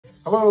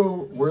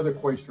Hello, we're the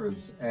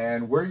Kooistras,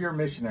 and we're your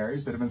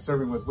missionaries that have been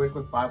serving with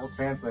Wycliffe Bible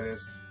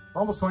Translators for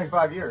almost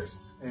 25 years.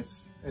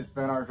 It's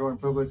been our joy and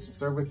privilege to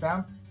serve with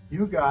them.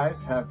 You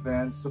guys have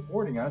been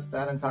supporting us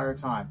that entire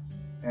time,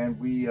 and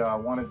we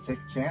wanted to take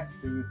a chance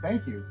to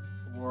thank you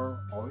for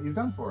all that you've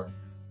done for us.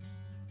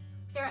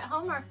 Here at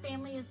home, our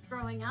family is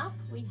growing up.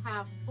 We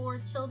have 4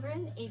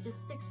 children, ages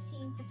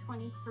 16 to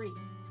 23.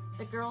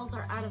 The girls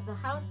are out of the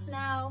house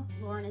now.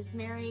 Lauren is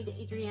married,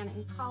 Adriana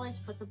in college,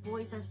 but the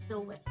boys are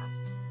still with us.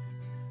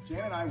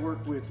 Jan and I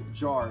work with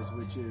JAARS,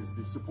 which is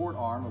the support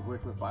arm of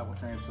Wycliffe Bible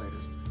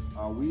Translators.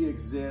 We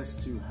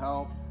exist to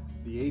help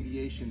the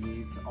aviation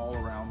needs all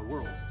around the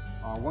world.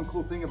 One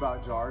cool thing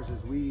about JAARS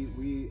is we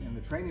in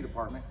the training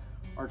department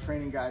are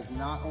training guys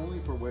not only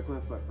for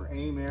Wycliffe, but for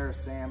AIM-Air,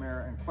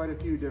 SAM-Air, and quite a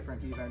few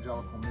different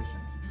evangelical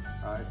missions.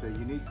 It's a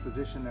unique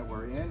position that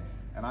we're in,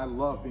 and I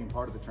love being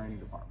part of the training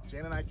department.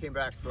 Jan and I came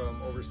back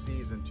from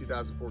overseas in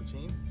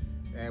 2014,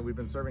 and we've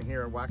been serving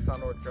here in Waxhaw,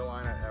 North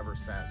Carolina ever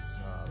since.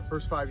 The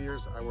first 5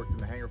 years I worked in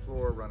the hangar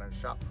floor, running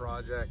shop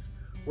projects,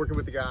 working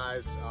with the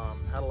guys,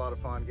 had a lot of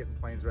fun getting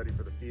planes ready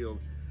for the field.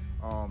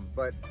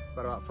 But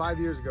about 5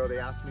 years ago, they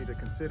asked me to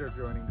consider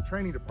joining the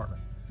training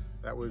department.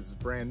 That was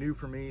brand new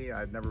for me.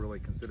 I'd never really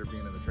considered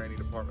being in the training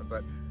department,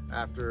 but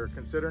after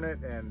considering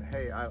it, and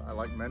hey, I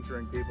like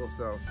mentoring people,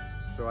 so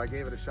I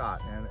gave it a shot,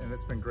 and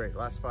it's been great. The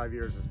last 5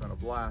 years has been a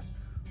blast.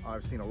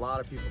 I've seen a lot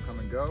of people come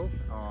and go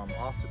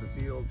off to the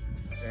field,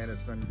 and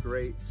it's been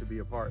great to be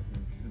a part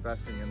in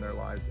investing in their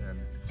lives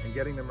and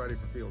getting them ready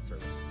for field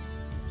service.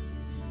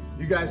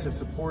 You guys have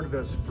supported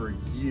us for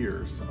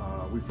years.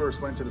 We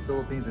first went to the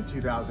Philippines in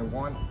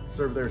 2001,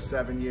 served there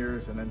 7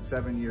 years, and then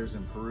 7 years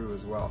in Peru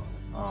as well.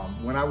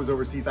 When I was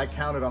overseas, I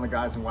counted on the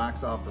guys in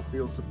Waxhaw for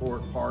field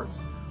support, parts,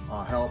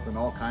 help in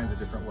all kinds of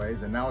different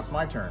ways, and now it's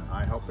my turn.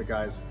 I help the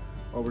guys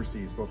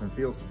overseas, both in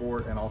field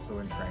support and also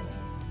in training.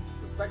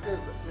 Prospective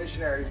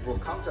missionaries will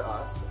come to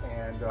us,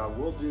 and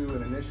we'll do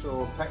an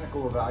initial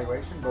technical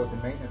evaluation, both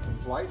in maintenance and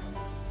flight,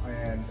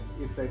 and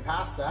if they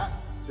pass that,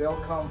 they'll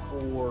come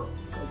for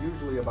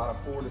usually about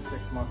a 4 to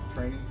 6 month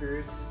training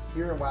period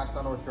here in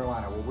Waxhaw, North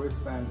Carolina, where we'll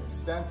spend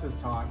extensive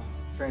time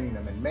training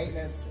them in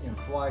maintenance, in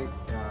flight,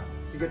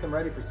 to get them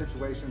ready for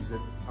situations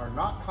that are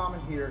not common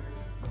here,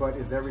 but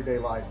is everyday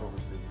life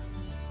overseas.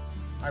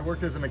 I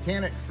worked as a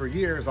mechanic for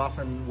years,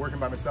 often working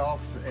by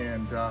myself,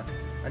 and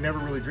I never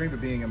really dreamed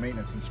of being a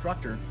maintenance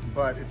instructor,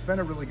 but it's been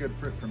a really good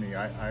fit for me.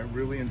 I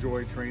really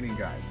enjoy training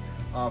guys.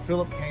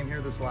 Philip came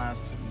here this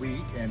last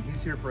week, and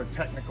he's here for a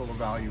technical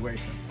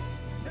evaluation.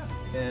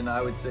 Yeah, and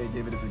I would say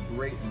David is a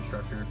great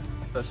instructor,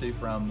 especially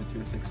from the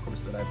 206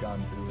 course that I've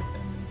gone through with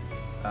him.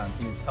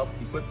 He has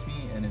helped equip me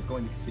and is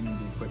going to continue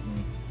to equip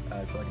me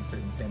so I can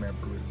serve in SAM-Air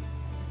Peru.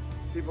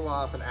 People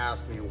often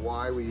ask me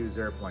why we use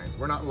airplanes.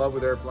 We're not in love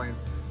with airplanes.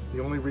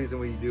 The only reason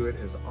we do it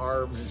is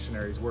our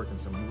missionaries work in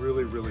some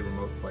really, really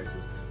remote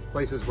places.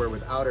 Places where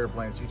without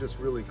airplanes, you just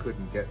really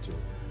couldn't get to.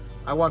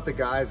 I want the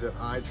guys that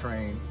I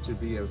train to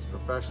be as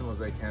professional as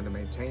they can to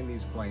maintain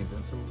these planes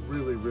in some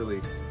really,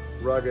 really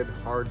rugged,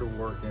 hard to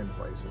work in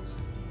places.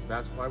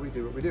 That's why we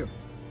do what we do.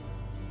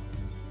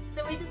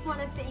 So we just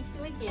want to thank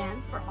you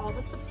again for all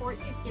the support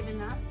you've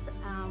given us.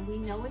 We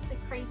know it's a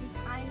crazy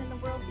time in the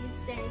world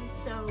these days,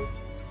 so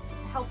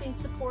helping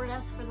support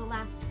us for the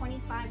last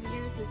 25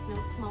 years is no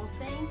small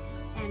thing,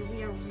 and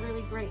we are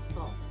really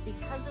grateful.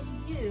 Because of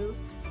you,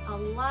 a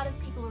lot of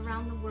people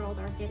around the world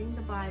are getting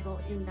the Bible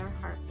in their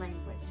heart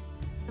language.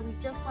 So we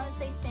just want to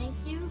say thank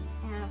you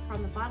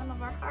from the bottom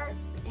of our hearts,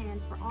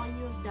 and for all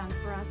you have done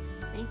for us.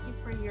 Thank you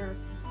for your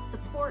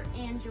support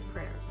and your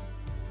prayers.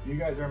 You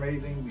guys are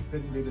amazing. We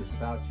couldn't do this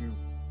without you.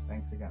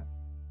 Thanks again.